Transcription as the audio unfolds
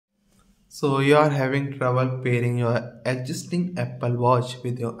So you are having trouble pairing your existing Apple Watch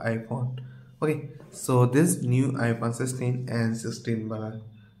with your iPhone. Okay, so this new iPhone 16 and 16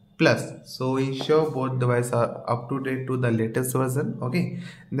 Plus. So ensure both devices are up to date to the latest version. Okay,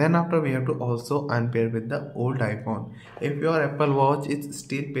 then after we have to also unpair with the old iPhone. If your Apple Watch is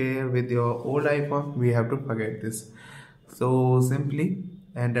still paired with your old iPhone, we have to forget this. So simply,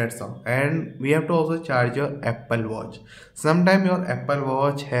 and that's all. And we have to also charge your Apple Watch. Sometimes your Apple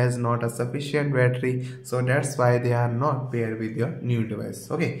Watch has not a sufficient battery, so that's why they are not paired with your new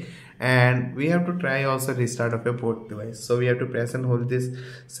device. Okay, and we have to try also restart of your both device. So we have to press and hold this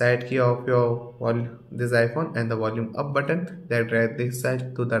side key of your this iPhone and the volume up button, then drag this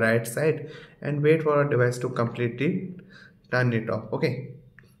side to the right side and wait for our device to completely turn it off. Okay,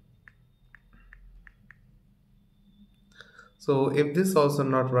 so if this also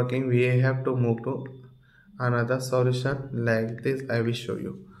not working, we have to move to another solution like this. I will show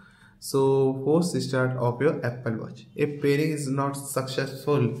you. So force start of your Apple Watch. If pairing is not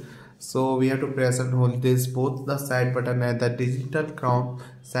successful, so we have to press and hold this both the side button and the digital crown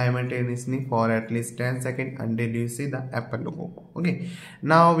simultaneously for at least 10 seconds until you see the Apple logo. Okay,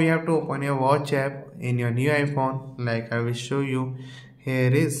 now we have to open your watch app in your new iPhone like I will show you.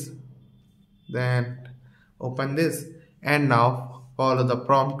 Here is, then open this and now follow the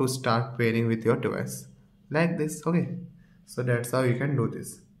prompt to start pairing with your device like this. Okay, so that's how you can do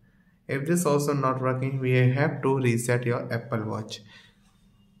this. If this also not working, we have to reset your Apple Watch.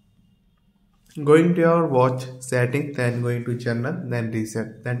 Going to your watch setting, then going to general, then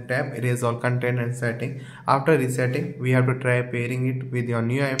reset, then tap erase all content and setting. After resetting, we have to try pairing it with your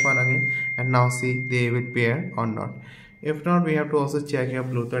new iPhone again and now see they will pair or not. If not, we have to also check your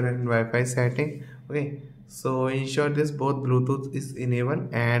Bluetooth and Wi-Fi setting. Okay, so ensure this both Bluetooth is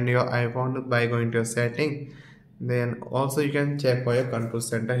enabled and your iPhone by going to your setting. Then also you can check for your control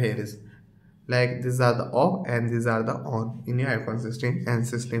center. Here is like these are the off and these are the on in your iPhone 16 and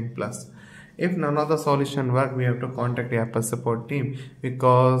 16 Plus. If none of the solution work, we have to contact the Apple support team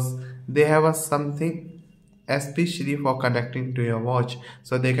because they have a something especially for connecting to your watch,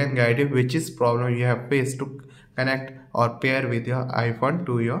 so they can guide you which is problem you have faced to connect or pair with your iPhone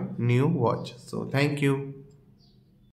to your new watch. So thank you.